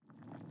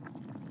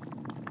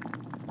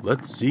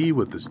Let's see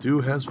what the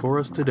stew has for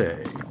us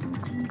today.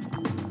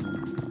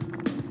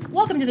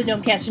 Welcome to the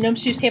Gnomecast, a Gnome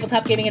Stew's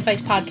tabletop gaming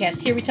advice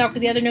podcast. Here we talk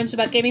with the other gnomes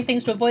about gaming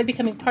things to avoid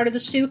becoming part of the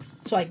stew,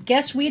 so I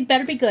guess we'd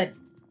better be good.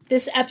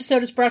 This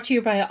episode is brought to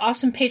you by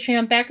awesome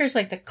Patreon backers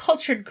like the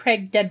cultured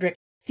Craig Dedrick,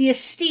 the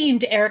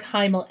esteemed Eric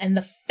Heimel, and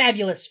the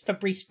fabulous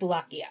Fabrice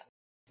Boulacchia.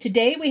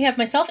 Today we have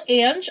myself,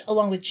 Ange,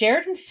 along with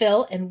Jared and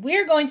Phil, and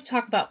we're going to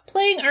talk about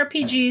playing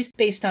RPGs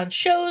based on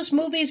shows,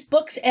 movies,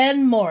 books,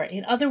 and more.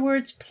 In other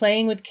words,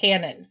 playing with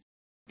canon.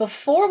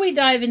 Before we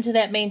dive into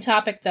that main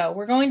topic, though,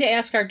 we're going to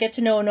ask our Get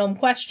to Know a Gnome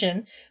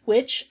question,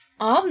 which,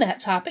 on that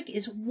topic,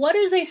 is what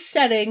is a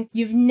setting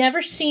you've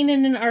never seen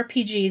in an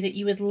RPG that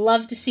you would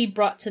love to see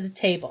brought to the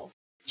table?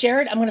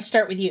 Jared, I'm going to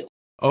start with you.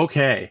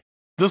 Okay.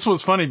 This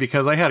was funny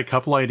because I had a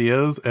couple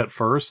ideas at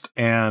first,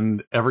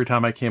 and every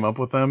time I came up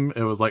with them,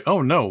 it was like,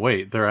 oh no,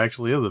 wait, there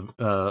actually is a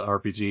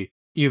RPG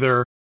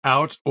either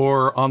out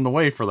or on the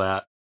way for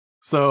that.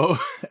 So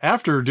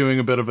after doing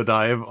a bit of a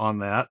dive on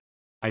that,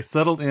 I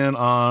settled in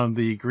on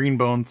the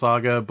Greenbone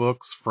Saga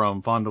books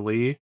from Fonda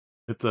Lee.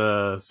 It's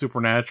a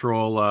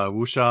supernatural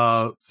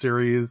wuxia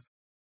series.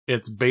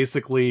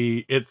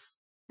 It's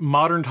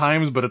modern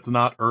times, but it's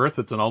not Earth.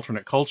 It's an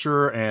alternate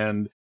culture,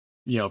 and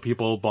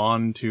people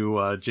bond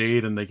to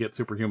Jade and they get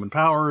superhuman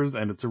powers,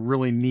 and it's a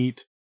really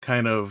neat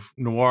kind of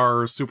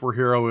noir,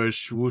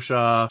 superhero-ish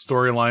wuxia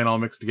storyline all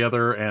mixed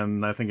together,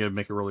 and I think it'd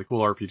make a really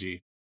cool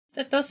RPG.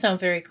 That does sound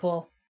very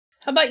cool.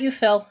 How about you,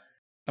 Phil?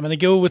 I'm going to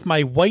go with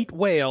my White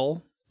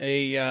Whale,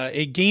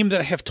 a game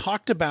that I have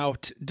talked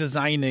about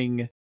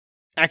designing,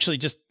 actually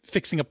just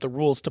fixing up the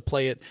rules to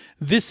play it.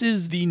 This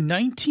is the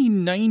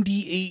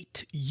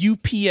 1998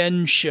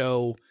 UPN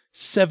show,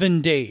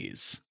 7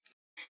 Days.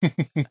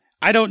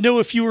 I don't know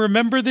if you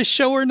remember this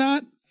show or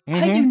not.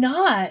 Mm-hmm. I do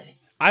not.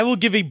 I will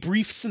give a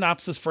brief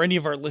synopsis for any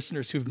of our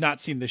listeners who have not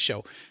seen this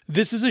show.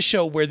 This is a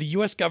show where the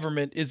U.S.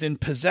 government is in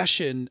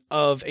possession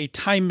of a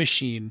time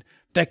machine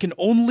that can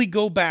only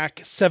go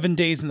back 7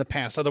 days in the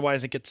past.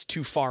 Otherwise, it gets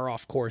too far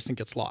off course and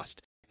gets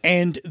lost.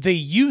 And they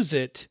use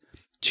it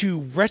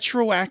to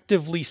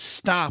retroactively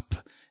stop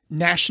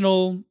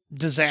national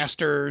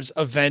disasters,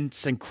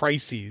 events, and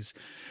crises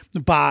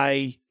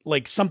by,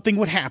 something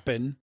would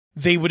happen.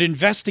 They would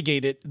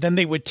investigate it, then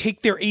they would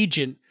take their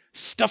agent,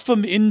 stuff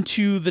him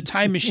into the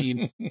time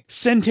machine,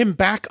 send him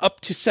back up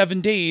to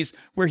 7 days,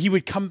 where he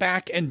would come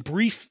back and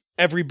brief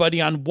everybody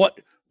on what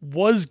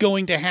was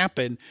going to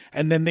happen,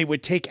 and then they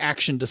would take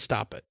action to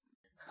stop it.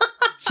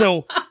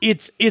 So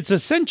it's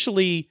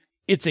essentially,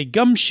 it's a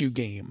gumshoe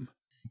game.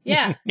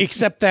 Yeah.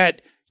 Except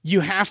that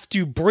you have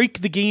to break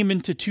the game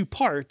into two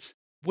parts,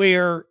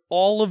 where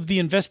all of the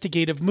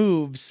investigative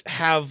moves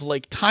have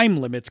time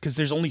limits because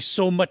there's only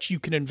so much you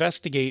can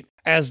investigate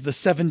as the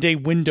 7-day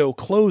window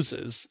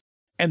closes.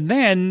 And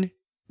then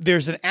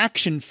there's an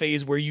action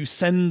phase where you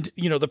send,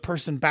 the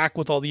person back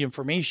with all the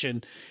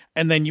information,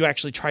 and then you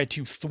actually try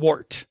to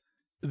thwart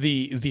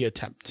the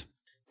attempt.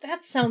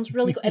 That sounds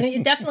really cool. And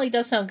it definitely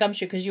does sound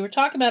gumshoe because you were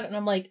talking about it and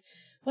I'm like,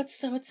 what's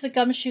the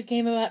gumshoe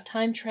game about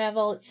time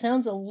travel? It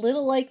sounds a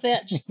little like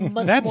that, just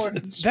much more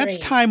constrained. That's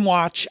Time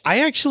Watch. I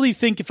actually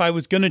think if I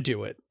was going to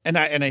do it, and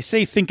I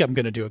say think I'm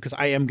going to do it because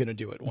I am going to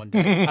do it one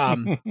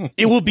day,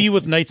 it will be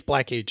with Night's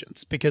Black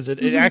Agents, because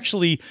it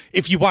actually,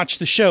 if you watch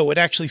the show, it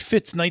actually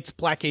fits Night's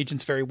Black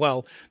Agents very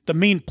well. The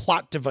main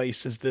plot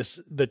device is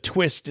the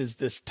twist is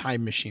this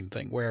time machine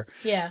thing where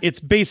it's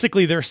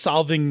basically they're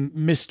solving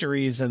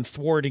mysteries and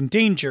thwarting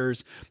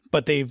dangers,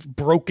 but they've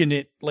broken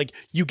it.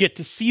 You get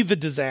to see the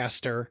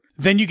disaster,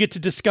 then you get to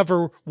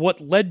discover what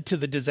led to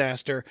the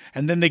disaster,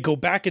 and then they go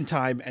back in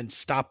time and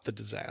stop the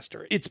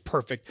disaster. It's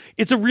perfect.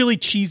 It's a really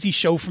cheesy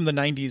show from the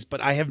 90s,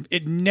 but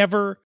I've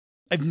never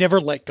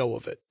let go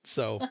of it.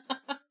 So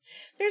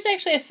there's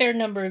actually a fair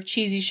number of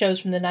cheesy shows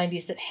from the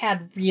 90s that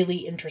had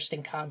really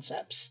interesting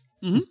concepts.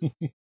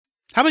 Mm-hmm.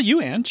 How about you,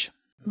 Ange?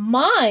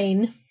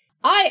 Mine,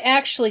 I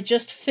actually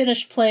just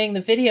finished playing the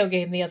video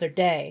game the other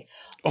day.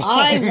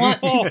 I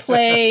want to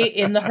play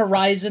in the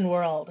Horizon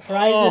world.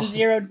 Horizon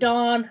Zero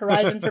Dawn,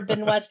 Horizon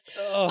Forbidden West.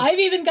 I've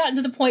even gotten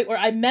to the point where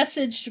I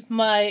messaged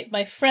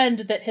my friend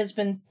that has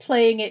been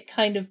playing it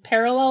kind of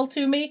parallel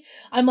to me.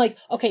 I'm like,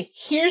 okay,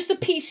 here's the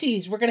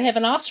PCs. We're going to have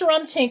an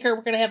Oseram Tinker.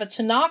 We're going to have a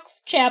Tanakh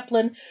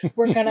Chaplain.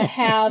 We're going to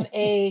have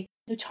a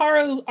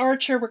Utaru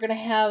Archer. We're going to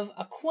have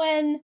a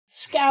Quen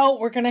Scout.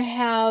 We're going to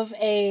have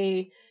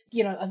a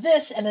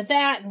this and a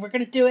that, and we're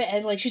going to do it.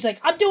 And she's like,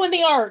 I'm doing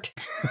the art.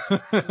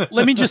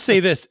 Let me just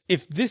say this.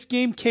 If this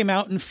game came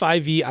out in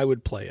 5e, I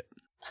would play it.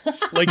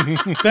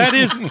 That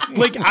is,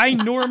 I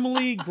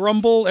normally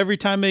grumble every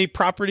time a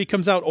property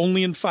comes out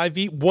only in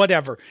 5e,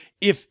 whatever.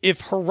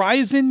 If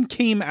Horizon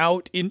came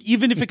out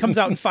even if it comes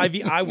out in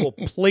 5e, I will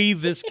play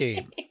this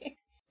game.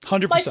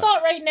 100%. My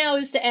thought right now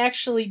is to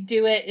actually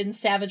do it in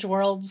Savage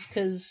Worlds,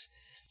 because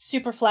it's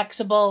super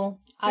flexible.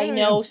 I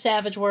know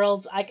Savage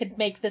Worlds. I could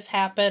make this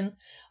happen.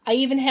 I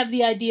even have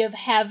the idea of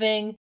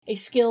having a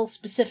skill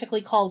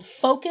specifically called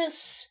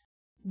Focus,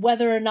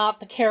 whether or not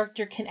the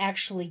character can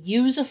actually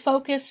use a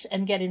focus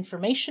and get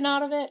information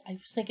out of it. I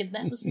was thinking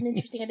that was an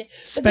interesting idea.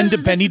 Spend a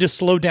penny to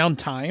slow down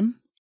time?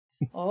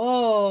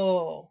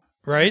 Oh.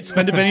 Right?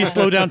 Spend a penny to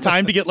slow down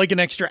time to get like an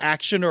extra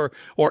action or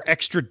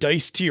extra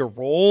dice to your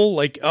roll.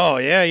 Like, oh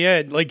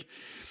yeah. Like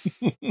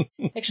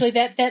Actually,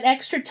 that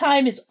extra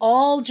time is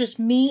all just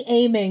me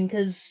aiming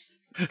because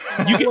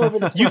you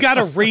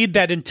gotta read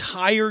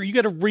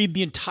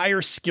the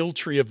entire skill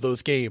tree of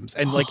those games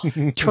and like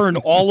turn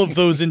all of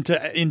those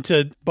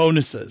into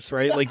bonuses,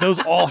 right? Like those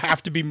all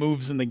have to be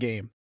moves in the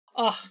game.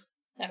 Oh.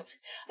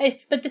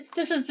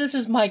 This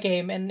is my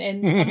game, and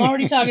I'm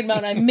already talking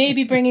about I may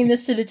be bringing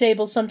this to the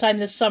table sometime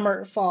this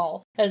summer or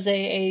fall as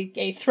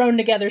a thrown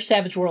together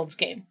Savage Worlds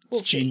game.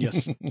 It's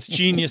genius. It's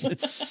genius.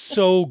 It's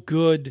so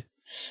good.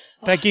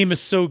 That game is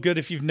so good.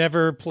 If you've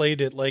never played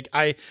it, like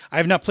I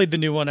have not played the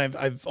new one.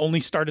 I've only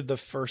started the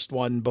first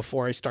one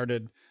before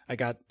I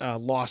got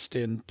lost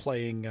in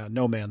playing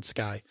No Man's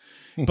Sky.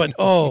 But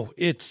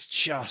it's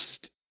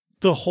just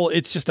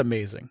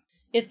amazing.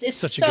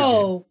 It's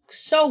so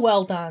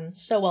well done.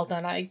 So well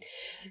done.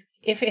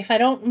 If I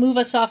don't move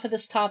us off of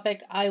this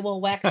topic, I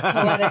will wax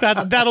poetic.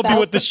 That'll be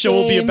what the show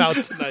will be about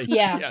tonight.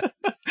 Yeah.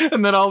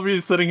 And then I'll be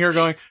sitting here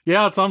going,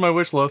 yeah, it's on my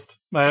wish list.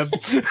 All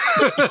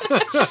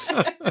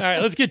right,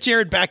 let's get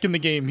Jared back in the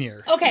game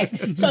here. Okay,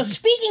 so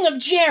speaking of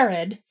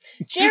Jared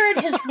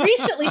has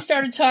recently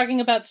started talking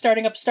about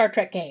starting up a Star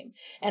Trek game.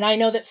 And I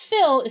know that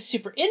Phil is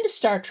super into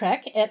Star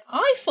Trek, and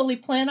I fully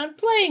plan on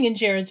playing in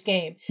Jared's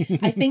game.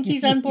 I think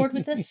he's on board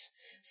with this.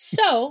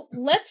 So,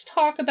 let's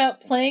talk about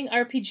playing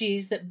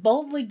RPGs that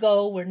boldly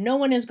go where no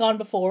one has gone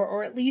before,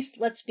 or at least,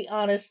 let's be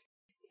honest,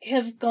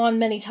 have gone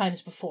many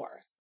times before.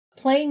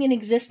 Playing in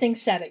existing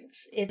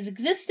settings. It has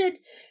existed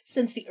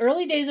since the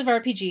early days of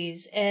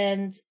RPGs,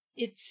 and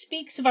it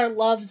speaks of our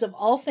loves of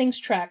all things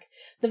Trek.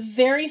 The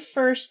very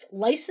first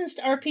licensed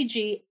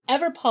RPG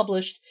ever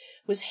published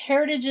was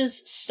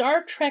Heritage's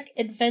Star Trek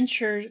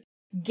Adventure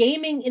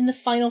Gaming in the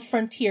Final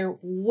Frontier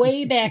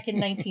way back in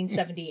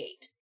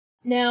 1978.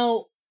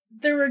 Now,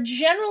 there are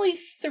generally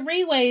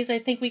three ways I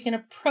think we can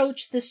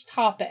approach this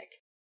topic.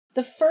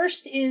 The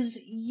first is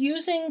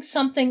using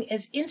something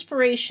as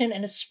inspiration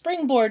and a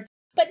springboard,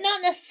 but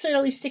not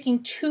necessarily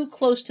sticking too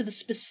close to the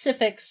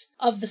specifics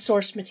of the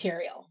source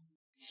material.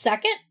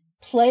 Second,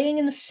 playing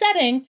in the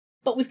setting,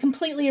 but with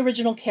completely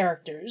original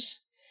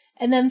characters.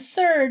 And then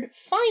third,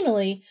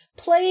 finally,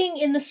 playing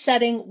in the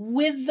setting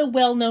with the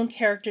well-known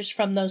characters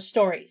from those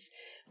stories.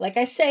 Like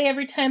I say,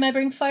 every time I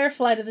bring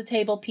Firefly to the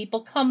table,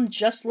 people come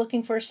just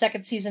looking for a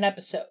second season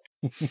episode.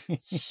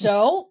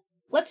 So,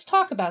 let's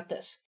talk about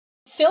this.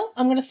 Phil,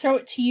 I'm going to throw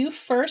it to you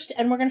first,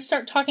 and we're going to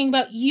start talking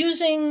about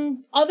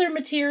using other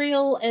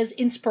material as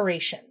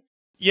inspiration.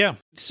 Yeah.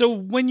 So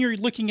when you're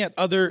looking at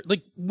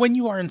when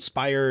you are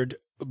inspired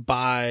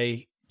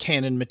by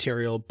canon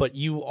material, but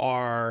you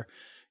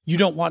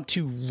don't want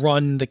to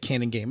run the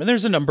canon game. And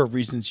there's a number of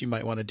reasons you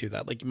might want to do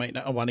that. Like you might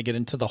not want to get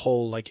into the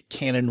whole like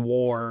canon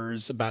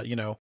wars about,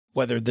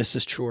 whether this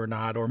is true or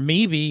not, or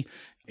maybe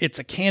it's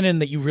a canon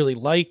that you really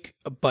like,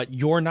 but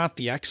you're not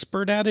the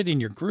expert at it in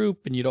your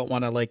group. And you don't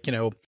want to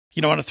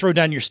you don't want to throw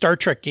down your Star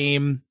Trek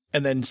game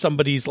and then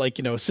somebody's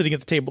sitting at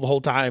the table the whole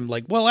time,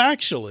 like, well,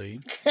 actually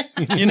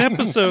in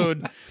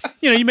episode,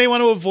 you may want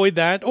to avoid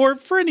that, or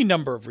for any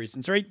number of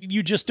reasons, right?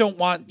 You just don't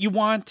want, you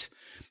want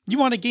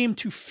a game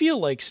to feel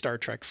like Star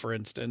Trek, for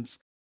instance,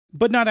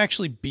 but not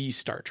actually be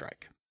Star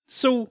Trek.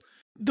 So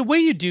the way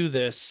you do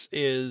this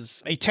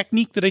is a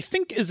technique that I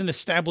think is an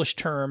established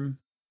term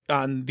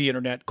on the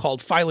internet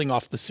called filing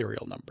off the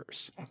serial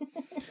numbers.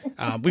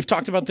 We've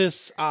talked about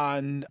this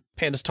on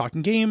Pandas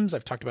Talking Games.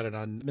 I've talked about it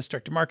on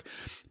Misdirected Mark.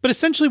 But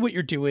essentially what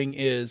you're doing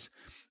is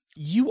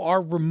you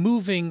are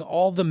removing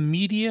all the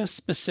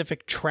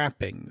media-specific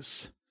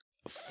trappings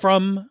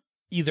from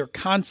either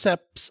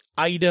concepts,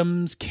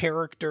 items,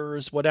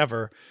 characters,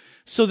 whatever,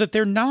 so that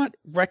they're not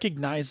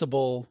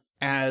recognizable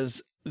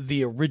as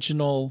the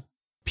original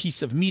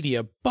piece of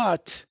media,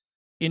 but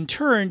in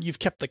turn, you've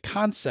kept the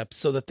concepts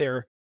so that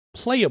they're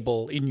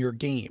playable in your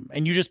game.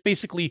 And you just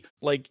basically,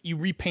 you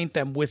repaint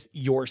them with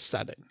your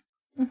setting.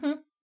 Mm-hmm.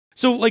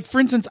 So, for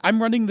instance,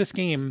 I'm running this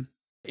game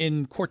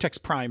in Cortex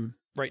Prime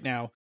right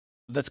now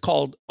that's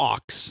called Aux.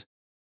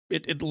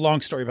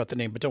 Long story about the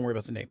name, but don't worry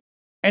about the name.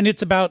 And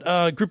it's about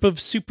a group of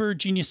super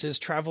geniuses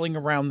traveling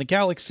around the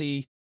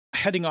galaxy,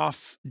 heading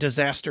off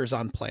disasters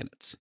on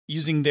planets,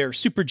 using their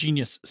super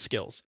genius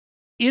skills.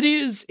 It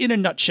is, in a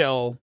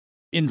nutshell,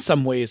 in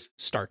some ways,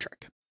 Star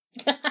Trek.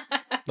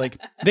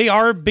 They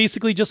are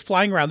basically just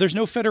flying around. There's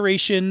no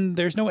Federation.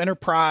 There's no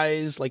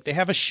Enterprise. They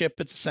have a ship.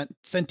 It's a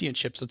sentient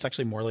ship, so it's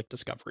actually more like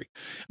Discovery.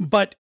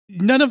 But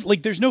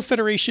there's no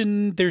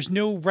Federation. There's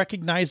no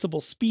recognizable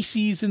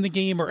species in the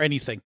game or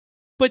anything.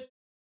 But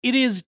it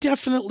is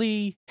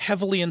definitely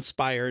heavily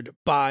inspired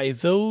by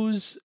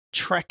those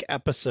Trek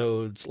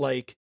episodes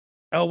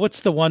what's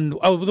the one?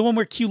 Oh, the one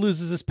where Q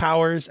loses his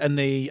powers and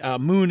the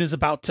moon is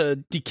about to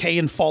decay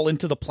and fall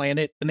into the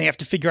planet, and they have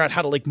to figure out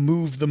how to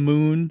move the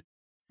moon.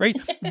 Right?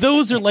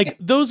 Those are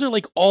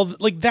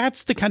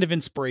that's the kind of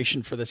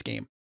inspiration for this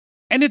game.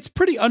 And it's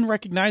pretty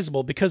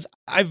unrecognizable because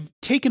I've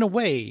taken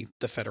away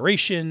the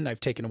Federation. I've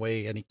taken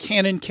away any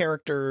canon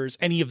characters,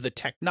 any of the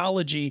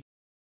technology.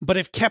 but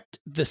have kept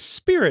the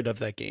spirit of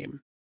that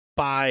game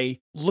by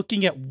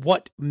looking at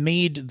what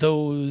made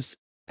those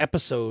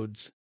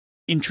episodes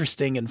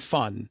interesting and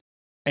fun,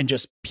 and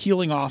just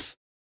peeling off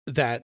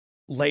that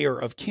layer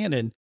of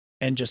canon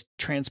and just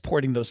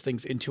transporting those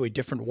things into a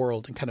different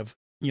world and kind of,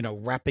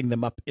 wrapping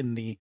them up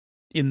in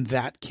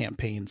that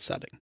campaign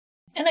setting.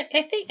 And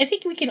I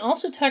think we can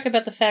also talk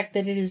about the fact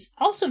that it is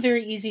also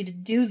very easy to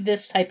do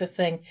this type of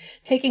thing,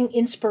 taking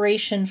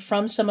inspiration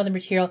from some of the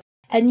material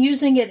and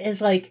using it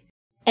as like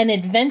an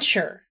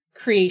adventure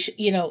creation,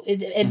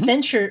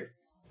 adventure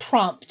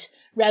prompt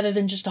rather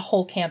than just a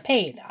whole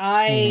campaign.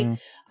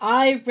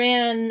 I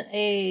ran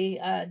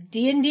a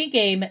D&D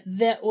game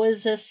that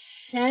was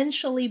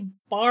essentially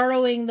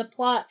borrowing the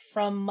plot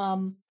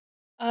from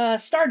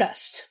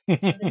Stardust,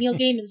 the Neil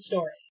Gaiman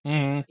story.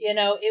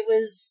 It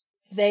was,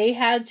 they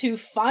had to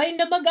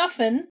find a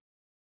MacGuffin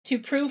to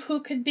prove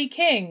who could be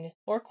king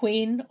or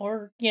queen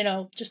or,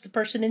 just the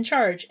person in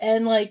charge.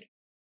 And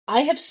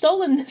I have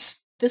stolen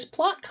this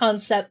plot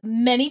concept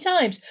many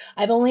times.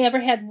 I've only ever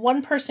had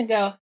one person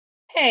go,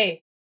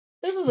 "Hey,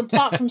 this is the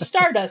plot from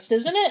Stardust,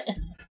 isn't it?"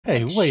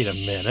 Hey, wait a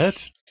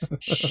minute.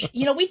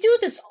 We do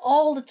this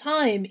all the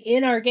time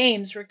in our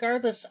games,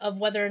 regardless of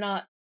whether or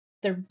not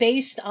they're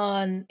based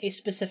on a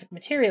specific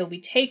material. We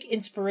take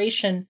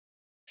inspiration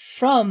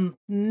from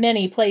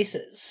many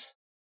places.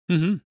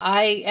 Mm-hmm.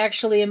 I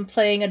actually am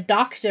playing a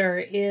doctor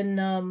in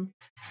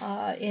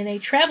a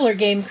Traveler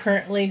game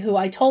currently, who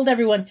I told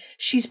everyone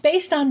she's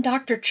based on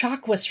Dr.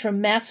 Chakwas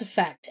from Mass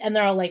Effect, and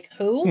they're all like,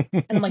 "Who?"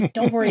 And I'm like,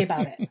 "Don't worry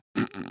about it."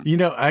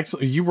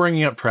 Actually, you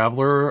bringing up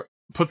Traveler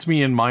puts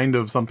me in mind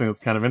of something that's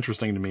kind of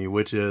interesting to me,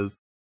 which is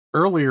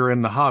earlier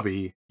in the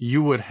hobby,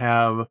 you would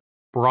have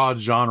broad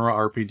genre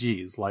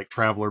RPGs, like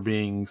Traveler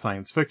being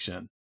science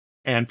fiction,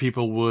 and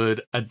people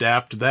would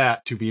adapt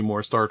that to be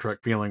more Star Trek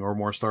feeling or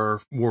more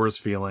Star Wars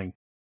feeling.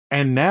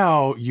 And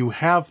now you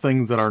have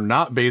things that are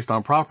not based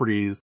on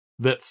properties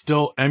that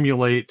still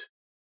emulate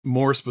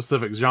more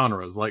specific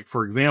genres. Like,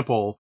 for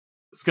example,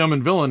 Scum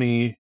and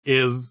Villainy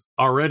is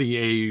already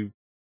a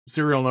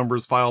serial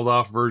numbers filed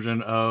off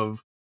version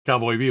of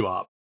Cowboy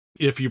Bebop,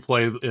 if you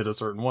play it a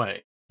certain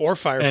way. Or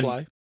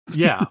Firefly. And,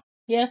 yeah.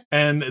 Yeah.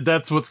 And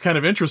that's what's kind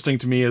of interesting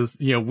to me is,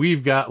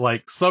 we've got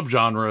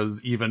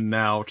subgenres even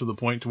now to the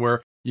point to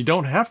where you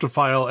don't have to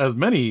file as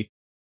many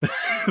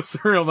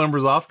serial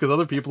numbers off because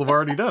other people have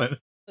already done it.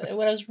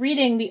 When I was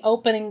reading the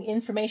opening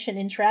information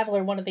in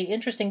Traveler, one of the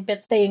interesting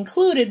bits they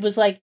included was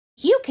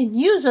you can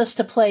use us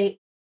to play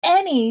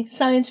any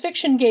science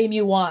fiction game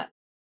you want,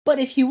 but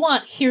if you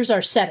want, here's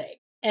our setting.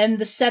 And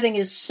the setting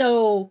is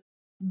so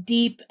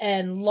deep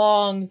and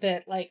long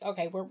that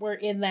okay, we're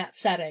in that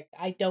setting.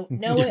 I don't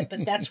know it,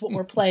 but that's what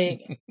we're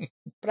playing.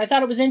 But I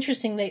thought it was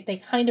interesting that they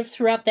kind of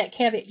threw out that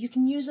caveat. You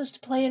can use us to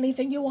play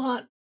anything you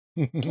want.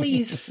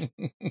 Please.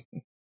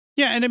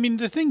 Yeah, and I mean,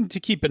 the thing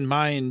to keep in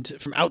mind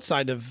from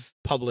outside of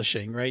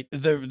publishing, right?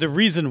 The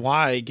reason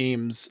why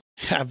games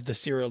have the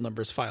serial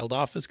numbers filed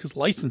off is because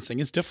licensing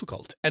is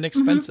difficult and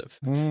expensive.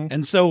 Mm-hmm.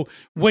 And so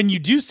when you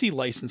do see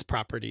licensed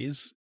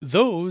properties,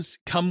 those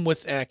come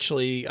with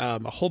actually a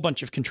whole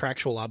bunch of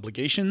contractual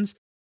obligations,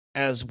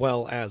 as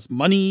well as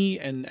money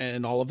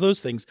and all of those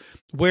things.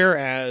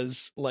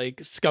 Whereas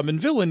Scum and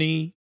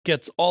Villainy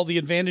gets all the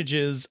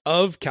advantages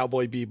of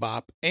Cowboy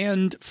Bebop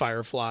and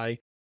Firefly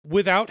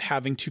without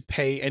having to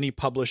pay any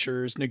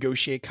publishers,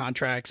 negotiate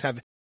contracts,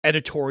 have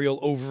editorial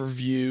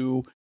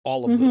overview,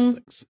 all of those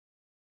things.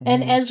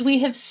 And as we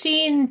have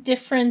seen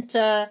different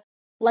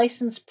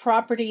licensed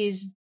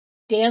properties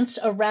dance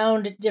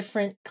around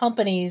different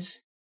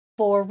companies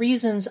for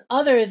reasons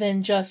other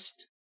than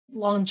just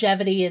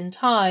longevity in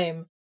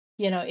time,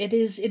 it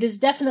is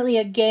definitely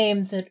a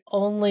game that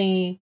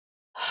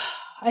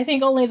I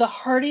think only the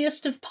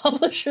hardiest of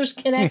publishers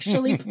can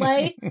actually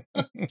play.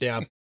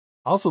 Yeah.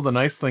 Also, the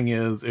nice thing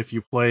is, if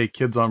you play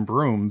Kids on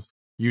Brooms,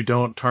 you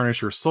don't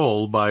tarnish your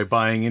soul by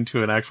buying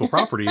into an actual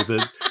property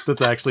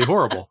that's actually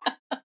horrible.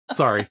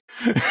 Sorry.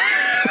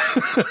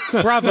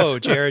 Bravo,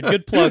 Jared.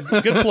 Good plug.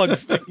 Good plug.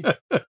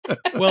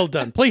 Well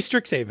done. Play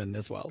Strixhaven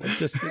as well.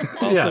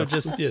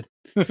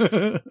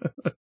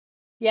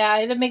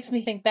 Yeah, that makes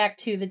me think back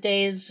to the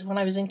days when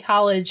I was in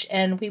college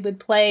and we would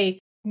play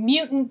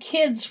mutant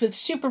kids with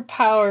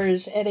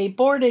superpowers at a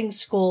boarding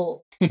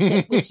school.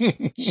 It was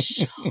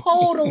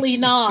totally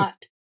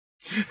not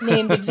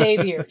named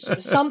Xavier's. It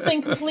was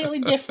something completely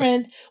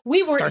different.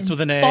 We were Starts in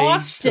with an A.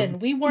 Boston.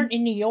 We weren't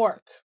in New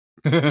York.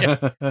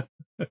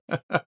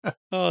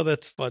 Oh,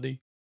 that's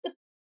funny.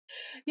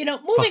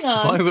 Moving on.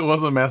 As long as it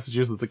wasn't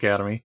Massachusetts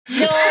Academy.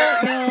 No.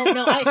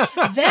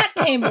 That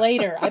came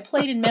later. I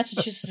played in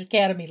Massachusetts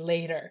Academy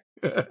later.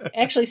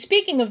 Actually,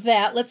 speaking of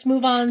that, let's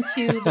move on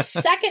to the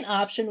second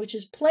option, which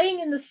is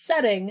playing in the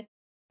setting,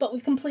 but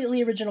with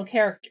completely original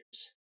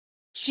characters.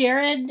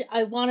 Jared,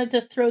 I wanted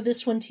to throw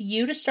this one to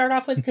you to start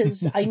off with,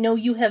 because I know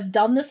you have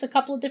done this a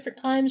couple of different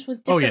times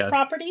with different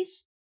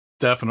properties.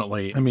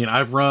 Definitely. I mean,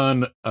 I've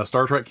run a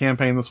Star Trek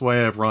campaign this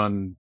way. I've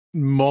run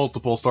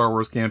multiple Star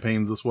Wars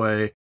campaigns this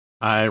way.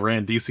 I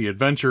ran DC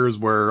Adventures,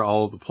 where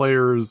all of the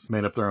players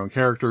made up their own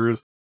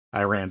characters.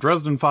 I ran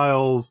Dresden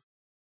Files,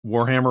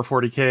 Warhammer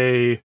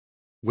 40K,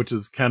 which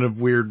is kind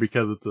of weird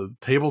because it's a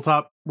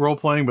tabletop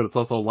role-playing, but it's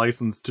also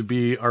licensed to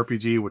be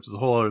RPG, which is a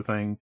whole other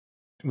thing.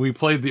 We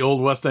played the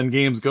old West End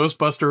Games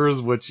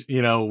Ghostbusters, which,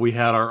 we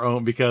had our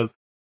own, because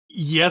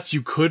yes,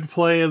 you could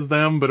play as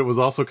them, but it was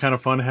also kind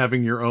of fun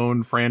having your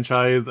own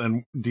franchise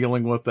and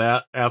dealing with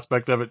that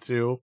aspect of it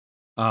too.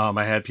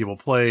 I had people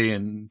play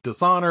in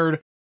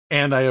Dishonored,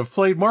 and I have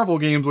played Marvel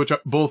games, which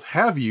both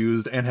have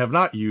used and have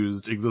not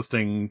used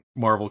existing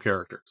Marvel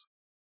characters.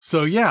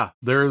 So yeah,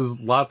 there's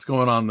lots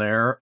going on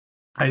there.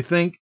 I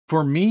think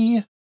for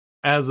me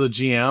as a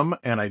GM,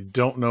 and I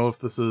don't know if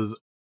this is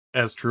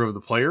as true of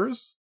the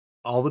players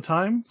all the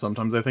time,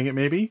 sometimes I think it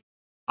may be,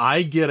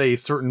 I get a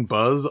certain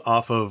buzz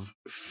off of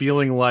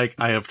feeling like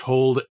I have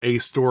told a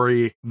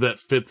story that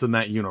fits in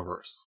that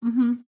universe.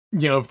 Mm-hmm.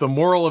 If the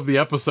moral of the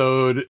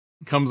episode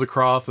comes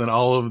across and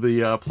all of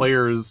the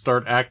players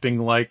start acting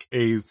like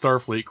a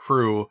Starfleet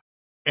crew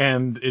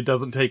and it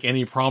doesn't take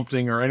any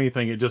prompting or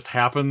anything, it just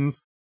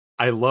happens.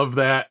 I love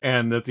that.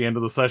 And at the end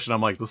of the session,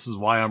 I'm like, this is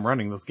why I'm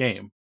running this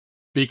game,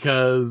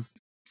 because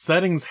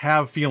settings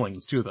have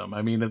feelings to them.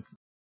 I mean, it's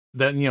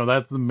that,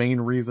 that's the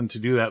main reason to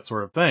do that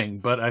sort of thing.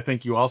 But I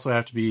think you also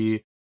have to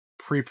be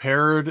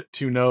prepared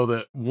to know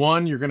that,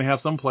 one, you're going to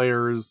have some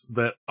players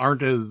that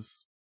aren't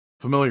as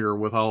familiar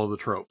with all of the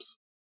tropes.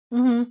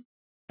 Mm-hmm.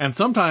 And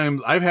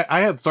sometimes I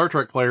had Star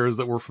Trek players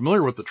that were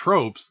familiar with the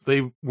tropes.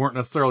 They weren't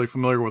necessarily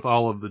familiar with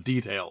all of the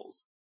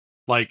details.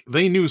 Like,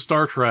 they knew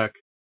Star Trek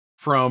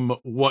from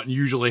what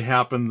usually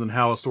happens and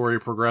how a story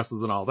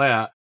progresses and all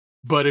that.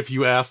 But if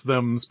you ask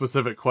them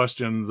specific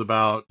questions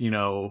about,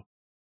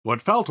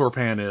 what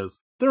Faltorpan is,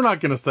 they're not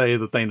going to say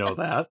that they know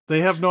that.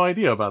 They have no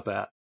idea about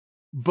that.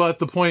 But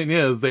the point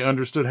is, they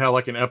understood how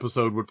like an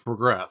episode would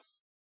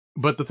progress.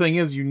 But the thing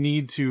is, you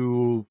need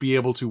to be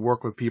able to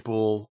work with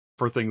people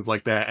for things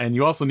like that. And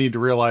you also need to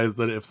realize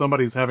that if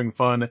somebody's having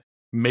fun,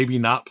 maybe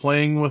not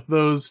playing with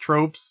those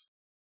tropes,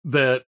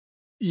 that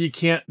you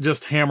can't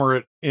just hammer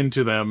it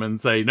into them and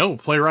say, no,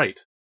 play right.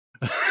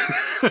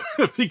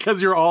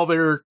 Because you're all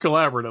there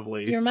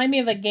collaboratively. You remind me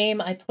of a game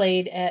I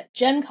played at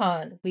Gen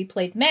Con. We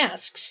played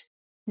Masks.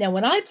 Now,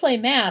 when I play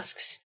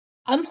Masks,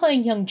 I'm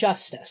playing Young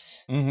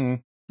Justice.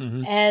 Mm-hmm.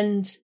 Mm-hmm.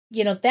 And,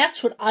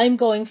 that's what I'm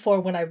going for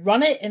when I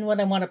run it and when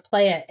I want to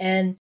play it.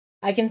 And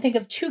I can think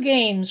of 2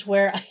 games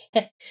where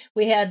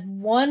we had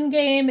one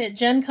game at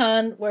Gen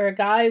Con where a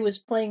guy was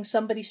playing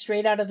somebody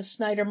straight out of the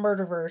Snyder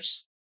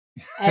Murderverse.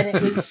 And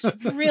it was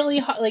really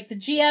hard. Like, the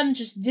GM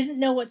just didn't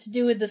know what to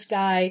do with this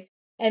guy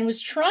and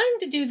was trying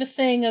to do the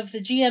thing of the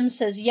GM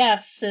says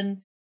yes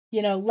and,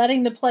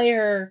 letting the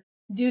player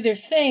do their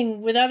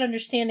thing without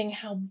understanding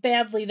how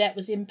badly that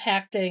was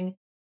impacting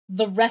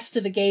the rest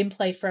of the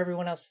gameplay for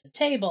everyone else at the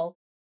table.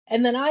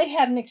 And then I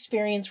had an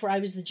experience where I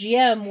was the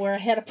GM where I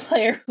had a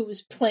player who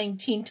was playing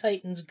Teen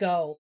Titans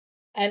Go.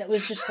 And it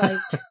was just like,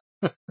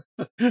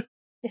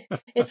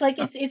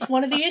 it's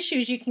one of the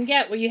issues you can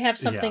get where you have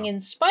something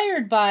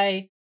inspired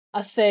by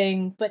a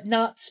thing, but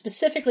not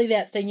specifically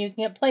that thing. You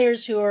can get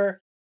players who are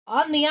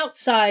on the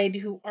outside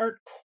who aren't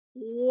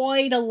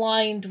quite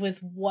aligned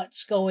with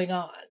what's going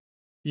on.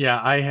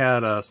 Yeah, I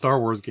had a Star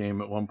Wars game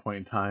at one point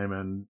in time,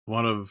 and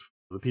one of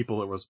the people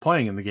that was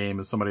playing in the game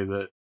is somebody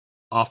that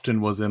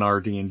often was in our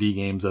D&D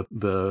games at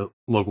the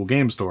local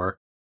game store.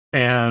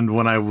 And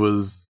when I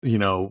was,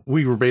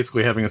 we were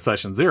basically having a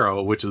session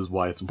 0, which is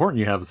why it's important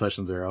you have a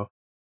session 0.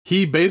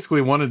 He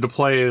basically wanted to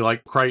play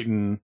like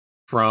Crichton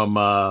from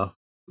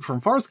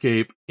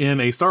Farscape in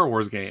a Star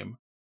Wars game.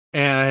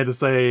 And I had to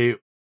say,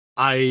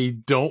 I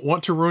don't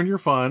want to ruin your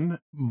fun.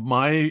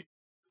 My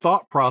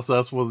thought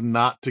process was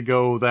not to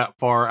go that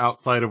far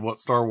outside of what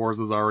Star Wars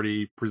has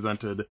already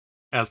presented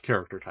as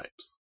character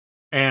types.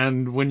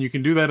 And when you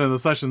can do that in the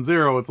session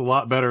 0, it's a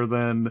lot better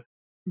than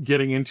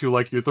getting into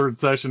like your 3rd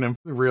session and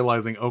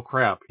realizing, oh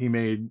crap, he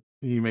made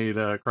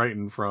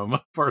Crichton from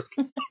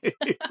Farscape.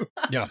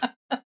 Yeah.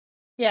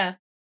 Yeah.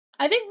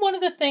 I think one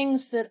of the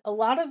things that a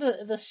lot of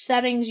the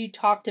settings you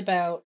talked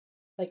about,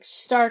 like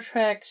Star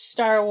Trek,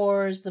 Star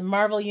Wars, the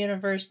Marvel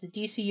Universe, the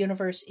DC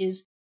Universe,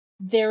 is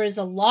there is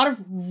a lot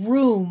of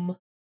room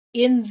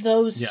in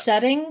those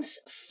settings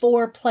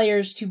for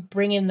players to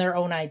bring in their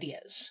own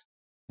ideas.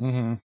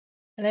 Mm-hmm.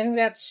 And I think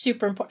that's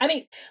super important. I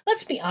mean,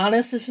 let's be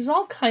honest, this is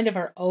all kind of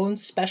our own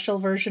special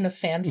version of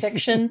fan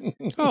fiction.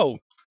 Oh,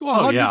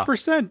 well,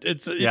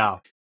 100%. Yeah.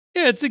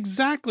 It's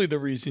exactly the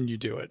reason you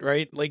do it,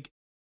 right? Like,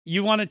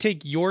 you want to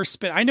take your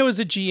spin. I know as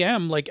a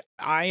GM, like,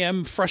 I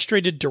am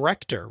frustrated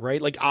director,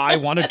 right? Like, I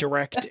want to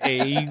direct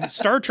a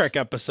Star Trek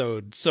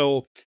episode.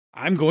 So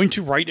I'm going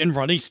to write and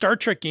run a Star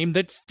Trek game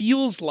that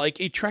feels like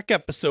a Trek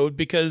episode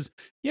because,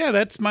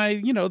 that's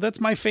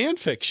my fan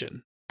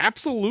fiction.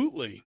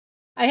 Absolutely.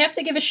 I have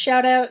to give a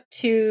shout out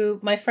to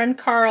my friend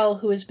Carl,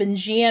 who has been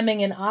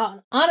GMing an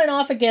on and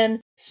off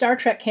again Star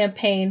Trek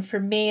campaign for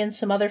me and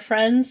some other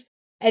friends.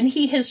 And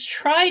he has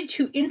tried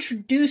to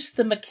introduce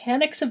the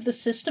mechanics of the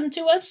system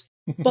to us,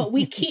 but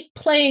we keep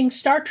playing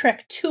Star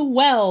Trek too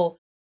well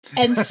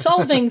and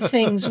solving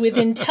things with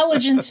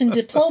intelligence and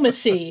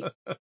diplomacy.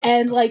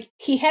 And, like,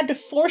 he had to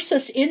force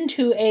us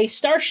into a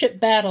starship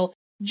battle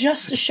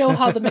just to show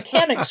how the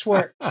mechanics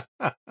worked.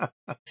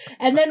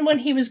 And then when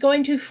he was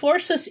going to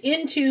force us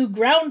into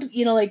ground,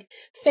 like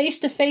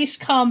face-to-face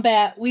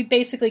combat, we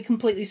basically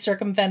completely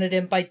circumvented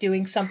him by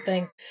doing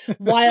something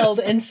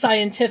wild and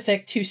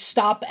scientific to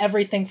stop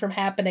everything from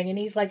happening. And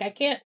he's like, I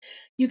can't,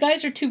 you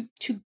guys are too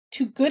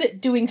good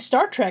at doing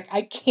Star Trek.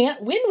 I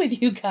can't win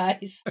with you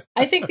guys.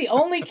 I think the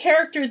only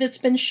character that's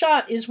been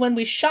shot is when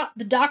we shot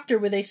the Doctor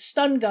with a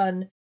stun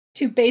gun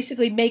to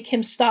basically make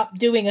him stop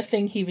doing a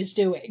thing he was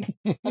doing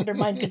under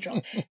mind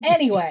control.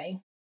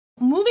 Anyway,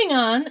 moving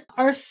on,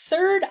 our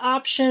third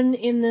option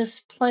in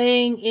this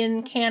playing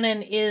in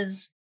canon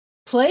is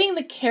playing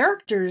the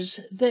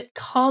characters that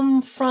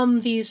come from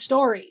these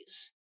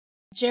stories.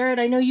 Jared,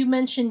 I know you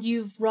mentioned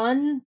you've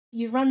run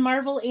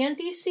Marvel and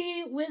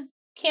DC with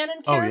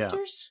canon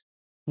characters.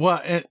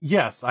 Well,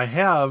 yes, I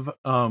have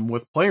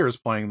with players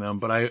playing them,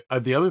 but I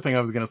the other thing I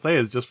was going to say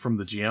is just from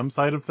the GM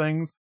side of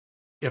things.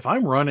 If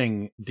I'm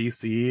running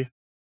DC,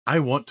 I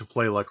want to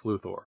play Lex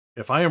Luthor.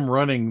 If I am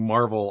running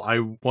Marvel, I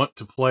want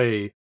to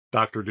play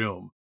Doctor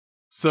Doom.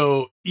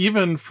 So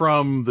even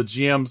from the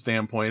GM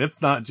standpoint,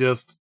 it's not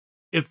just,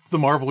 it's the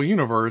Marvel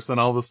universe and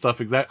all this stuff.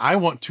 I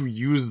want to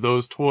use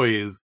those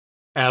toys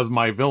as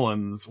my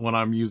villains when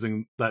I'm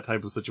using that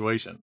type of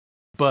situation.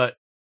 But,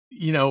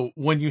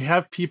 when you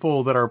have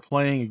people that are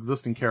playing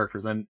existing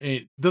characters, and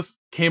this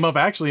came up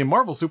actually in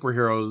Marvel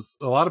Superheroes,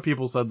 a lot of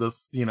people said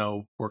this,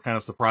 were kind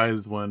of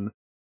surprised when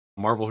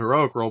Marvel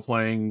Heroic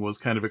Role-Playing was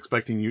kind of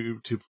expecting you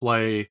to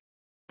play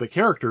the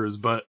characters,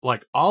 but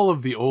like all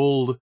of the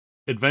old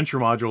adventure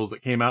modules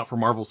that came out for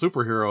Marvel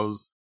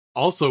Superheroes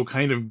also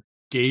kind of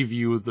gave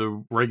you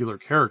the regular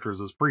characters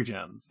as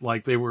pre-gens.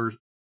 Like they were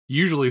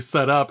usually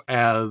set up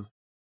as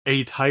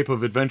a type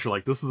of adventure.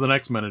 Like this is an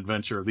X-Men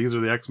adventure. These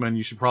are the X-Men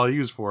you should probably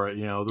use for it.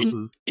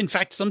 In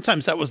fact,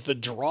 sometimes that was the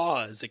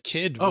draw as a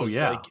kid. I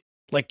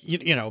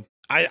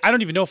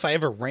don't even know if I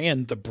ever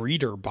ran the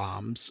breeder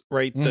bombs,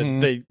 right?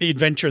 The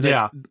adventure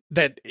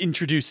that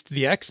introduced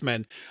the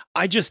X-Men.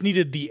 I just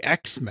needed the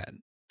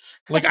X-Men.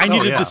 Like I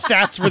needed the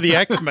stats for the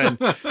X-Men.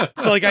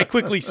 So like I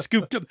quickly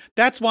scooped them.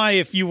 That's why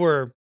if you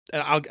were,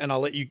 I'll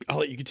let you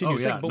continue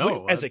saying,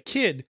 but as a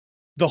kid,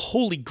 the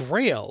holy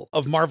grail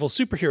of Marvel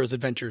Superheroes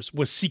Adventures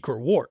was Secret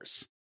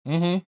Wars.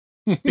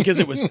 Mm-hmm. Because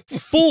it was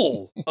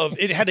full of,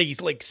 it had a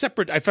like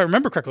separate, if I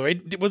remember correctly,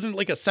 right? It wasn't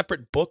like a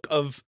separate book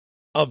of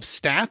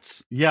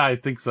stats. Yeah, I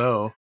think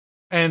so.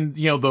 And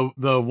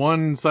the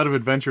one set of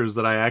adventures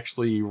that I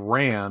actually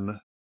ran,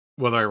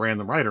 whether I ran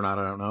them right or not,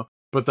 I don't know,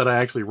 but that I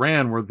actually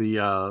ran were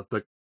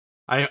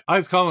I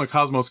was calling them the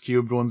Cosmos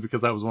Cubed ones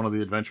because that was one of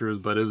the adventures,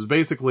 but it was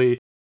basically,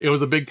 it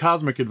was a big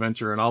cosmic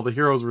adventure and all the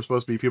heroes were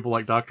supposed to be people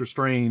like Doctor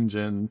Strange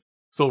and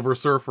Silver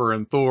Surfer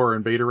and Thor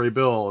and Beta Ray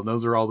Bill, and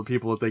those are all the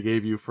people that they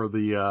gave you for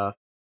the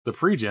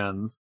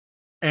pre-gens.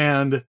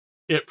 And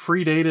it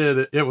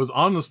predated, it was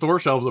on the store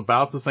shelves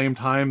about the same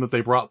time that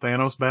they brought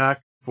Thanos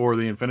back for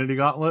the Infinity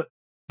Gauntlet,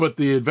 but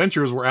the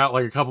adventures were out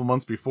like a couple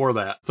months before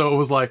that. So it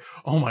was like,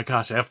 oh my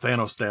gosh, I have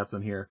Thanos stats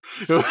in here.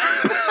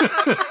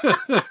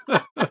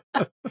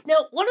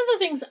 Now, one of the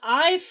things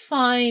I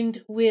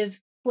find with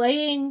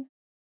playing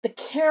the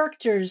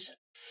characters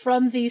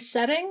from these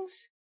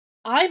settings,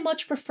 I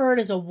much prefer it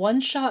as a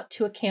one-shot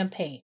to a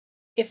campaign.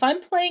 If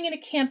I'm playing in a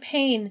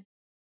campaign,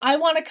 I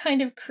want to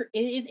kind of,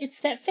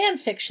 it's that fan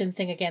fiction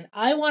thing again.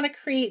 I want to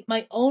create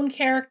my own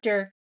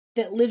character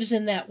that lives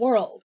in that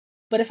world.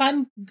 But if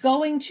I'm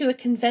going to a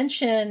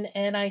convention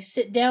and I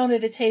sit down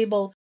at a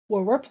table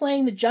where we're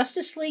playing the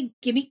Justice League,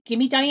 give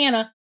me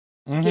Diana,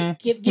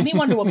 give me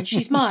Wonder Woman,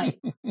 she's mine.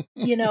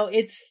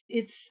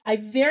 I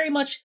very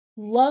much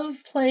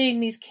love playing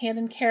these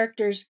canon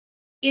characters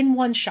in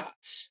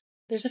one-shots.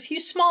 There's a few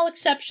small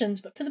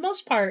exceptions, but for the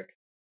most part,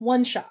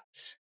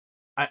 one-shots.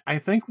 I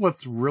think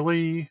what's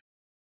really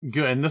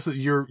good, and this is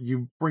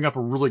you bring up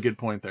a really good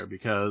point there,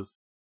 because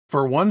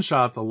for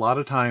one-shots, a lot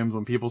of times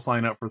when people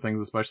sign up for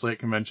things, especially at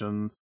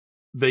conventions,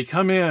 they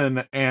come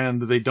in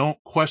and they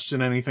don't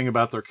question anything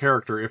about their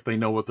character if they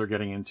know what they're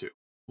getting into.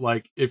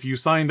 Like, if you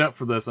signed up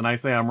for this and I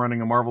say I'm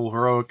running a Marvel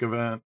Heroic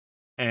event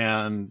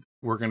and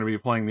we're going to be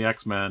playing the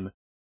X-Men,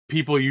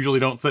 people usually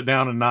don't sit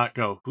down and not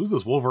go, who's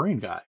this Wolverine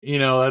guy?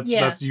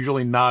 That's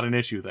usually not an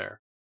issue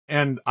there.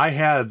 And I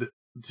had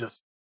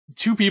just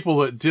two people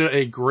that did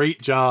a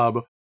great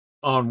job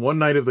on one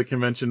night of the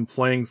convention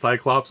playing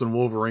Cyclops and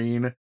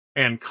Wolverine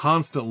and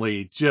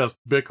constantly just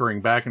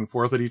bickering back and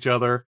forth at each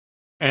other.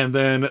 And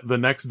then the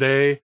next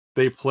day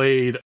they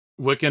played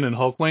Wiccan and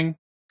Hulkling.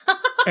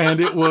 And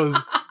it was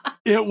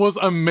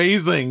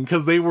amazing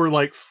because they were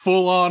like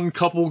full on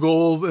couple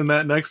goals in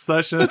that next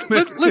session.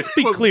 Let's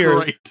be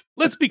clear. Great.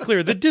 Let's be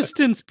clear. The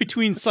distance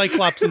between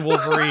Cyclops and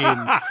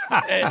Wolverine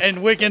and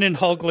Wiccan and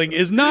Hulkling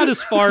is not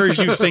as far as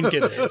you think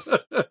it is.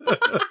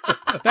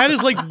 That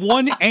is like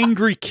one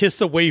angry kiss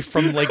away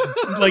from like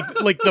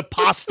the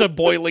pasta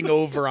boiling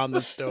over on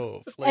the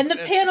stove. Like, and the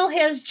panel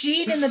has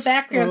Jean in the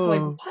background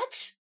going,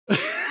 what?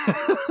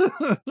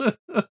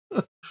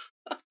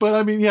 But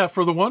I mean, yeah,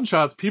 for the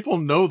one-shots, people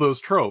know those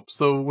tropes.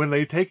 So when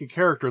they take a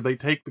character, they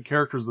take the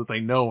characters that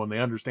they know and they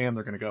understand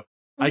they're going to go,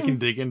 I can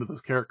dig into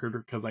this character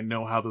because I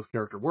know how this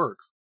character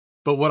works.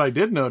 But what I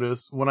did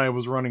notice when I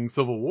was running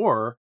Civil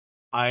War,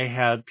 I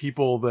had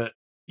people that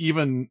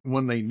even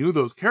when they knew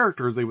those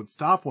characters, they would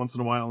stop once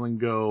in a while and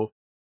go,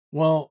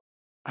 well,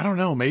 I don't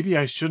know, maybe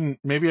I should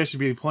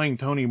be playing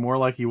Tony more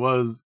like he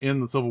was in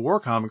the Civil War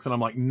comics. And I'm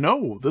like,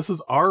 no, this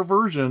is our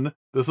version.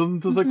 This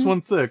isn't the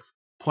 616.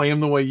 Play him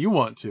the way you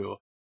want to.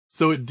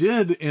 So it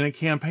did in a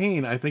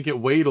campaign. I think it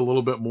weighed a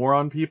little bit more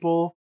on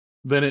people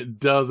than it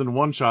does in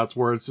one shots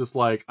where it's just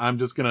like, I'm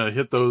just going to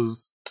hit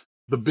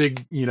the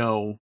big,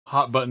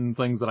 hot button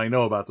things that I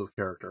know about this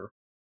character.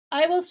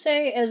 I will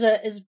say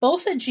as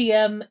both a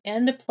GM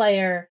and a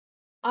player,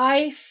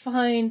 I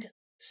find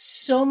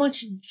so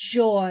much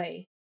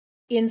joy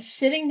in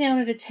sitting down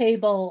at a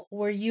table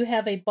where you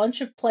have a bunch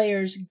of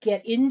players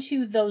get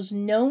into those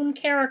known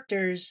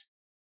characters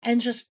and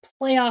just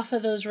play off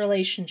of those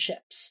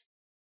relationships.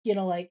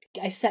 Like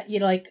I said,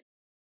 like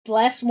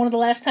one of the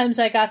last times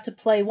I got to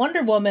play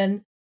Wonder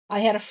Woman, I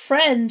had a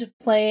friend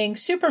playing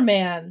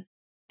Superman,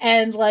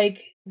 and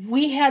like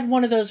we had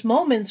one of those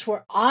moments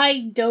where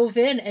I dove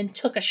in and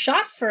took a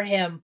shot for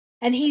him,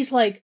 and he's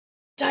like,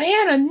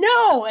 Diana,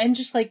 no! And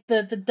just like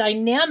the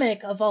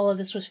dynamic of all of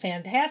this was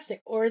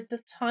fantastic. Or the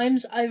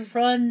times I've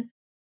run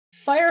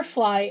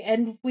Firefly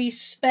and we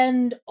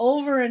spend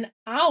over an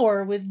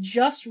hour with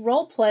just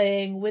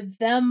role-playing with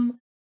them,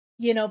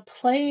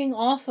 bouncing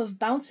off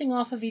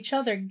of each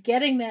other,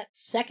 getting that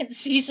second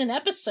season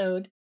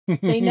episode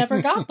they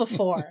never got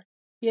before,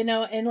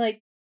 and like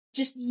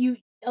just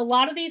a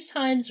lot of these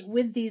times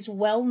with these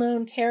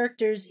well-known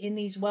characters in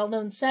these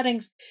well-known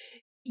settings,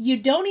 you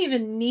don't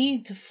even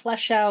need to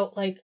flesh out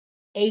like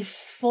a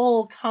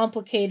full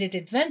complicated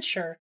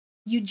adventure.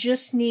 You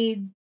just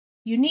need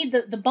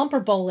the bumper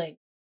bowling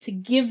to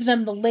give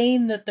them the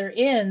lane that they're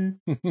in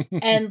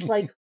and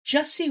like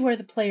just see where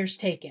the players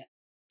take it.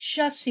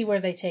 Just see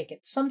where they take it.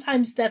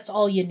 Sometimes that's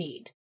all you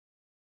need.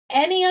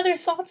 Any other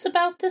thoughts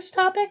about this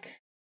topic?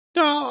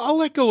 No, I'll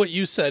let go what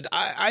you said.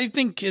 I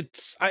think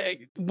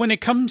when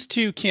it comes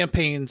to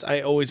campaigns,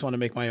 I always want to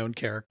make my own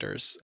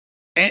characters.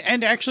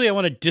 And actually, I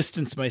want to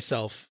distance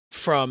myself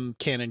from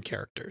canon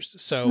characters.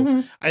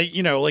 So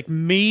like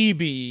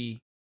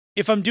maybe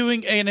if I'm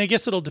doing, and I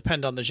guess it'll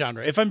depend on the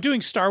genre. If I'm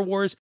doing Star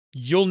Wars,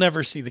 you'll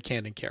never see the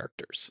canon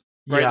characters,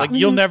 right? Yeah. Like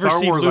you'll never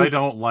Star see Wars. Luke. I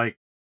don't like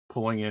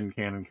pulling in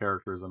canon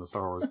characters in a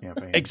Star Wars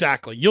campaign.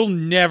 Exactly. You'll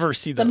never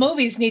see those. The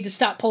movies need to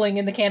stop pulling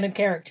in the canon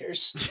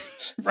characters.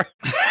 Right.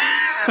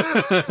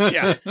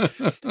 Yeah.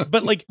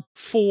 But like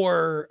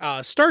for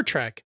Star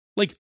Trek,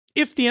 like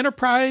if the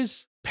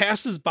Enterprise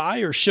passes by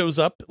or shows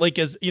up like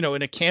as, in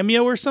a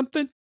cameo or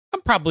something,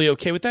 I'm probably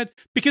okay with that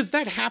because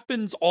that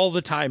happens all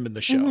the time in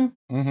the show.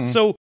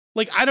 So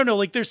like, I don't know,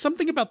 like there's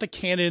something about the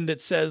canon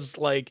that says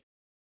like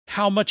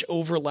how much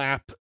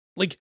overlap.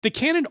 Like, the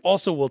canon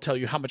also will tell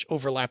you how much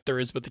overlap there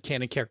is with the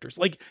canon characters.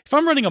 Like, if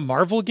I'm running a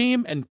Marvel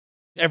game and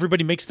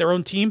everybody makes their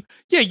own team,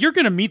 yeah, you're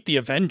going to meet the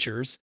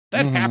Avengers.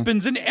 That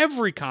happens in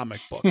every comic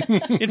book.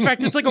 In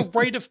fact, it's like a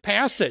rite of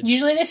passage.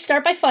 Usually they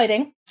start by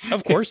fighting.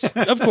 Of course.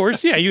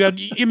 Yeah, you got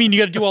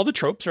to do all the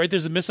tropes, right?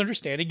 There's a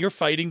misunderstanding. You're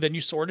fighting, then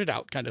you sort it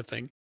out kind of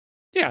thing.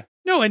 Yeah.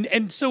 No,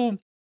 and so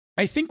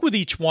I think with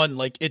each one,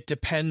 like, it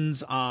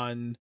depends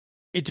on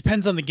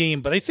the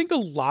game, but I think a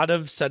lot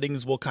of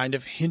settings will kind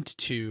of hint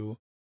to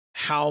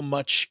how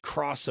much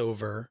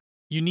crossover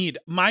you need.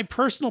 My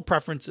personal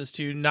preference is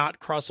to not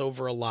cross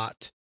over a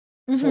lot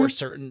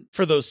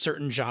for those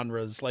certain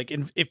genres. Like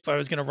if I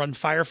was going to run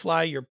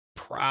Firefly, you're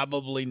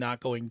probably not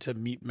going to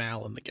meet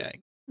Mal and the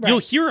gang. Right. You'll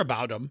hear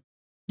about them,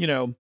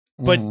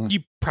 but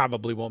you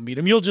probably won't meet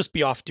them. You'll just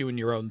be off doing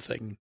your own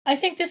thing. I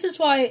think this is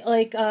why,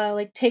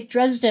 like take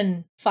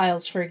Dresden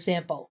Files, for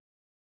example.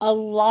 A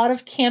lot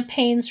of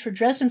campaigns for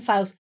Dresden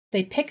Files,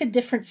 they pick a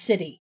different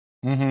city.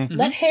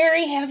 Let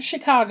Harry have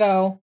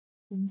Chicago.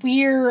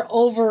 We're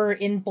over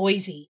in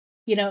Boise,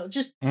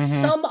 just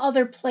some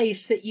other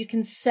place that you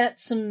can set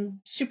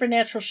some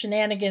supernatural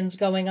shenanigans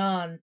going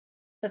on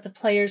that the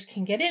players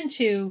can get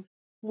into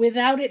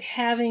without it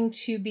having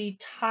to be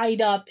tied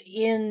up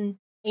in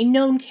a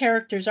known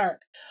character's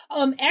arc.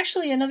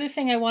 Actually, another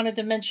thing I wanted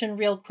to mention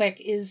real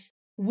quick is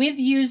with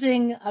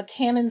using a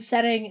canon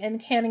setting and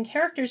canon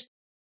characters,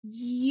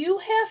 you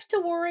have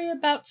to worry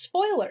about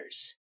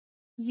spoilers.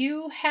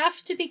 You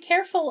have to be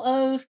careful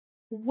of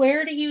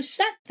where do you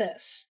set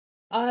this?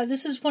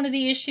 This is one of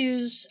the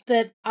issues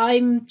that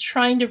I'm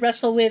trying to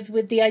wrestle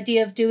with the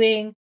idea of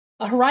doing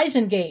a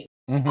Horizon game.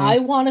 I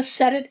want to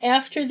set it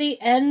after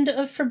the end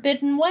of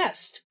Forbidden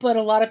West, but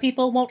a lot of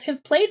people won't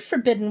have played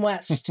Forbidden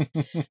West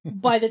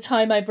by the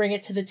time I bring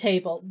it to the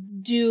table.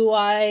 Do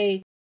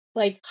I,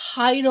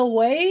 hide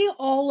away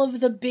all of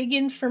the big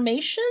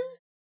information?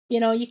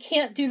 You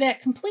can't do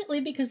that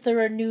completely because there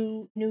are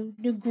new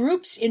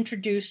groups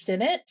introduced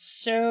in it,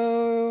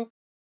 so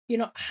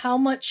how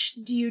much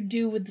do you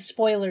do with the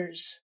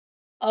spoilers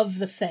of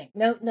the thing?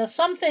 Now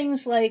some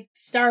things like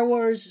Star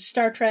Wars,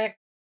 Star Trek,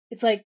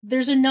 It's like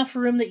there's enough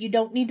room that you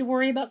don't need to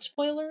worry about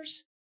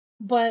spoilers,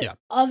 but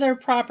other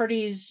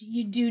properties,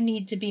 you do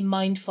need to be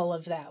mindful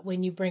of that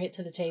when you bring it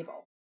to the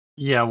table.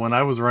 Yeah, when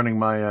I was running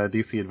my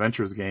DC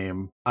Adventures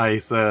game, I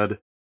said,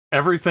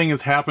 everything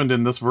has happened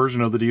in this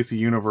version of the DC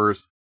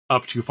universe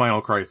up to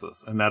Final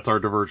Crisis, and that's our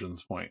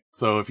divergence point.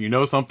 So if you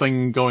know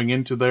something going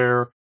into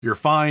there, you're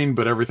fine,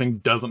 but everything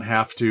doesn't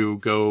have to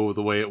go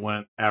the way it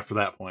went after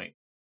that point.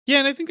 Yeah,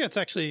 and I think that's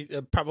actually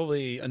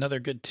probably another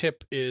good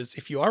tip is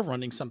if you are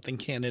running something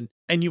canon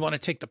and you want to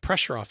take the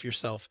pressure off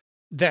yourself,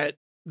 that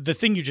the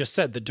thing you just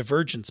said, the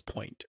divergence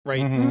point,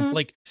 right? Mm-hmm.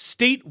 Like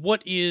state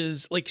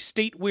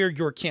where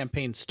your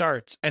campaign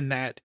starts and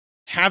that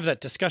have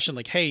that discussion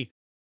like, hey,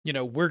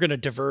 we're going to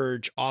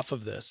diverge off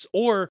of this.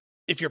 Or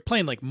if you're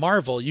playing like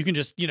Marvel, you can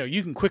just,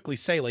 you can quickly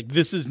say like,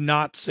 this is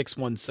not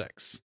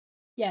 616.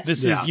 Yes.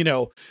 This is,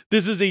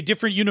 this is a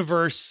different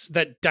universe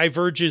that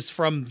diverges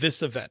from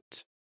this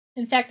event.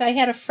 In fact, I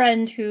had a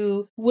friend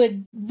who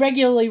would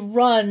regularly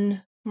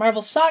run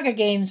Marvel Saga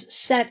games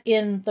set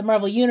in the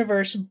Marvel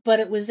Universe,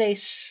 but it was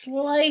this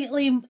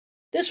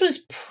was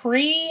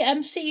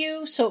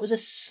pre-MCU, so it was a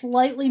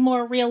slightly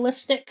more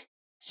realistic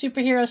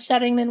superhero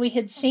setting than we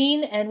had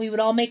seen, and we would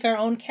all make our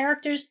own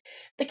characters.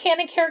 The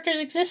canon characters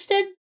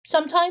existed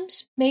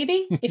sometimes,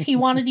 maybe, if he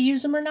wanted to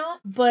use them or not,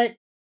 but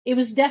it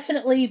was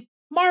definitely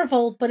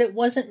Marvel, but it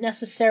wasn't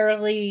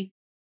necessarily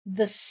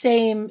the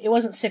same. It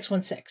wasn't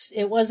 616.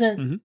 It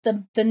wasn't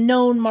the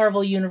known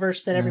Marvel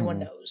universe that everyone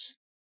knows.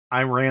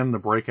 I ran the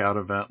Breakout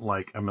event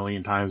like a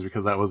million times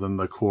because that was in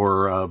the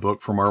core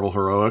book for Marvel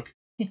Heroic.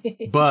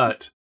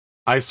 But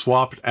I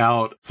swapped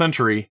out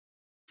Sentry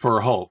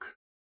for Hulk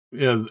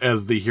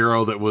as the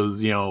hero that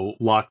was,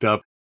 locked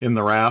up in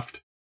the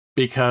raft.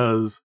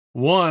 Because,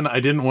 one, I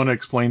didn't want to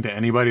explain to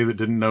anybody that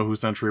didn't know who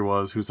Sentry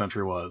was,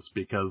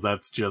 because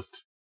that's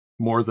just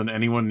more than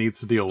anyone needs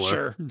to deal with.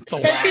 Sure.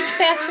 Sentry's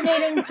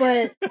fascinating,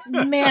 but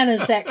man,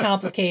 is that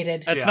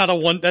complicated. That's not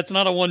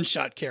a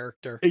one-shot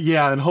character.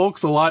 Yeah, and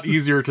Hulk's a lot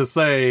easier to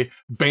say.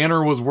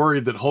 Banner was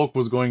worried that Hulk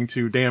was going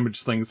to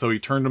damage things, so he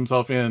turned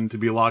himself in to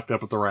be locked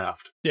up at the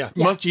raft. Yeah.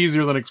 Much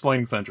easier than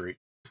explaining Sentry.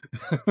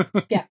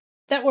 Yeah,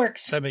 that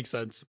works. That makes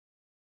sense.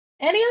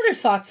 Any other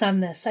thoughts on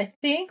this? I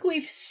think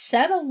we've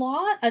said a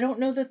lot. I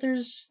don't know that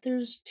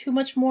there's too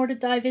much more to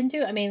dive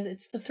into. I mean,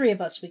 it's the three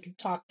of us. We could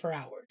talk for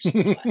hours.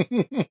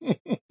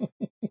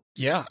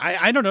 Yeah,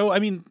 I don't know. I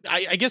mean,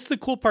 I guess the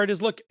cool part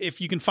is, look,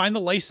 if you can find a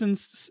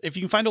licensed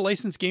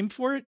game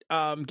for it,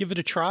 give it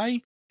a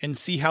try and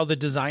see how the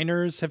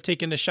designers have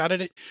taken a shot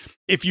at it.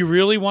 If you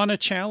really want a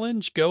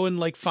challenge, go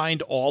and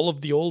find all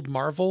of the old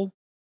Marvel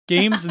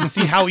games and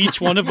see how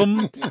each one of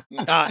them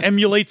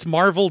emulates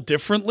Marvel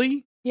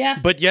differently. Yeah.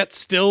 But yet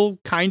still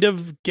kind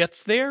of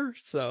gets there.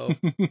 So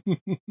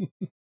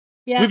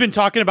yeah. We've been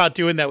talking about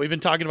doing that. We've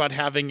been talking about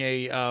having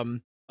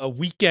a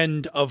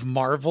weekend of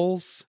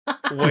Marvels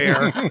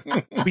where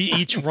we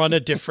each run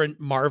a different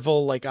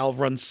Marvel. Like I'll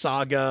run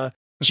Saga,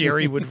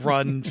 Jerry would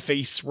run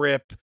Face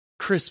Rip,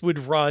 Chris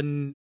would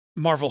run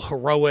Marvel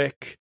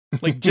Heroic.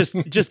 Just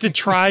to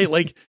try,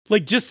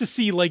 just to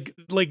see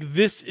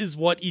this is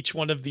what each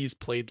one of these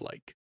played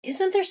like.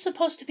 Isn't there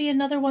supposed to be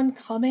another one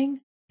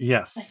coming?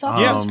 Yes. I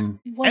thought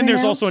and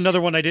there's also another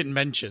one I didn't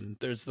mention.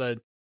 There's the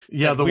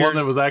one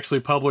that was actually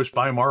published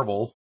by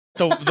Marvel.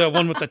 The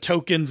one with the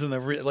tokens and the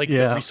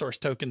resource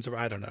tokens. Or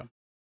I don't know.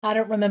 I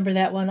don't remember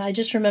that one. I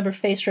just remember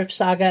Face Rip,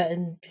 Saga,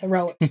 and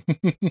Heroic.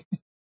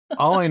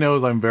 All I know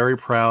is I'm very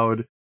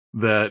proud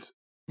that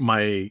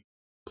my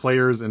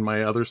players in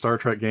my other Star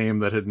Trek game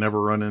that had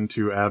never run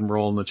into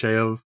Admiral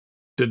Nechayev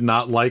did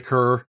not like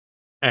her,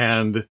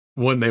 and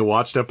when they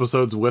watched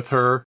episodes with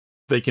her,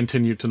 they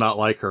continued to not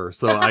like her.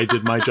 So I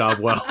did my job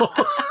well.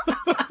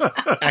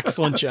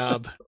 Excellent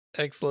job.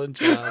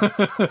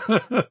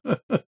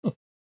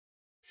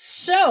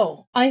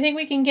 So I think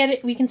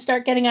we can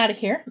start getting out of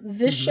here.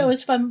 This show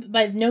is funded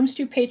by the Gnome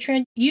Stew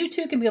Patreon. You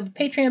too can become a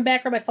Patreon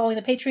backer by following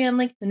the Patreon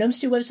link, the Gnome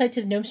Stew website,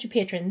 to the Gnome Stew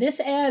Patreon. This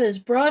ad is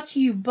brought to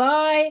you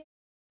by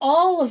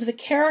all of the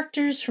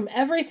characters from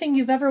everything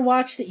you've ever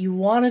watched that you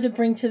wanted to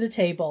bring to the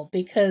table,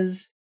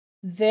 because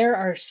there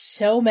are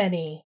so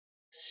many.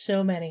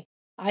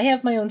 I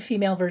have my own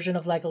female version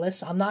of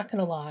Legolas, I'm not going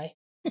to lie.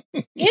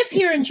 If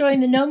you're enjoying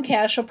the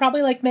Gnomecast, you'll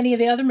probably like many of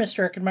the other Mr.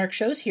 Rick and Mark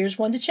shows. Here's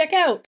one to check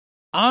out.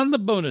 On the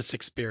bonus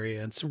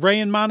experience, Ray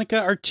and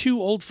Monica are two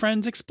old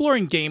friends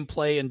exploring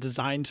gameplay and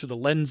design through the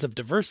lens of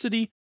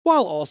diversity,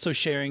 while also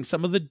sharing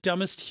some of the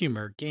dumbest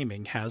humor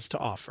gaming has to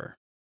offer.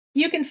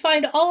 You can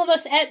find all of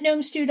us at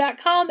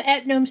gnomestew.com,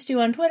 at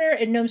gnomestew on Twitter,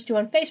 and gnomestew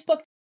on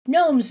Facebook.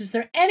 Gnomes, is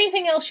there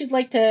anything else you'd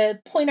like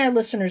to point our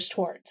listeners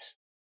towards?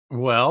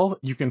 Well,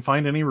 you can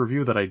find any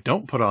review that I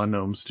don't put on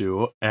Gnome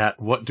Stew at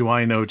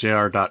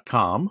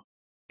whatdoiknowjr.com.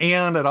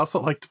 And I'd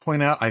also like to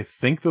point out, I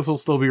think this will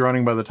still be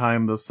running by the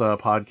time this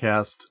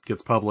podcast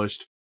gets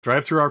published.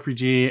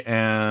 DriveThruRPG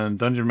and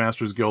Dungeon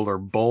Masters Guild are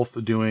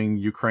both doing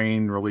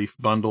Ukraine relief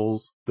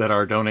bundles that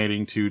are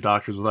donating to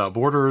Doctors Without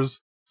Borders.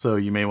 So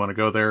you may want to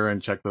go there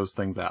and check those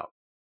things out.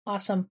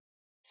 Awesome.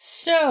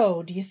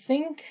 So, do you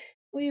think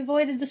we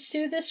avoided the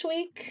stew this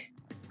week?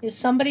 Is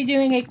somebody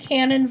doing a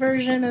canon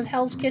version of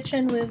Hell's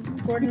Kitchen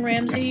with Gordon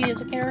Ramsay as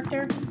a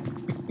character?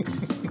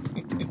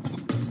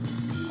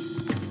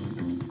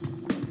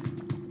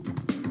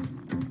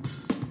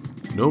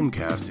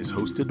 Gnomecast is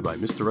hosted by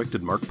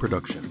Misdirected Mark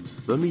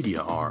Productions, the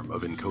media arm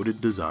of Encoded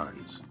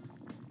Designs.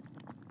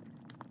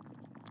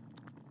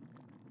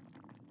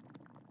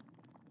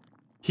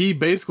 He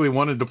basically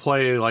wanted to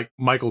play like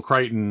Michael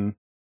Crichton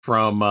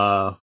from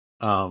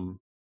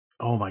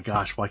oh my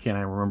gosh, why can't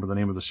I remember the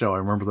name of the show? I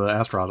remember the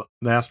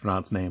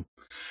astronaut's name.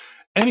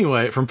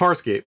 Anyway, from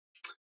Farscape.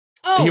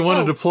 He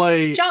wanted to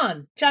play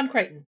John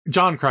Crichton.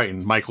 John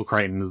Crichton. Michael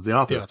Crichton is the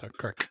author.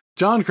 Correct.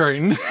 John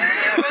Crichton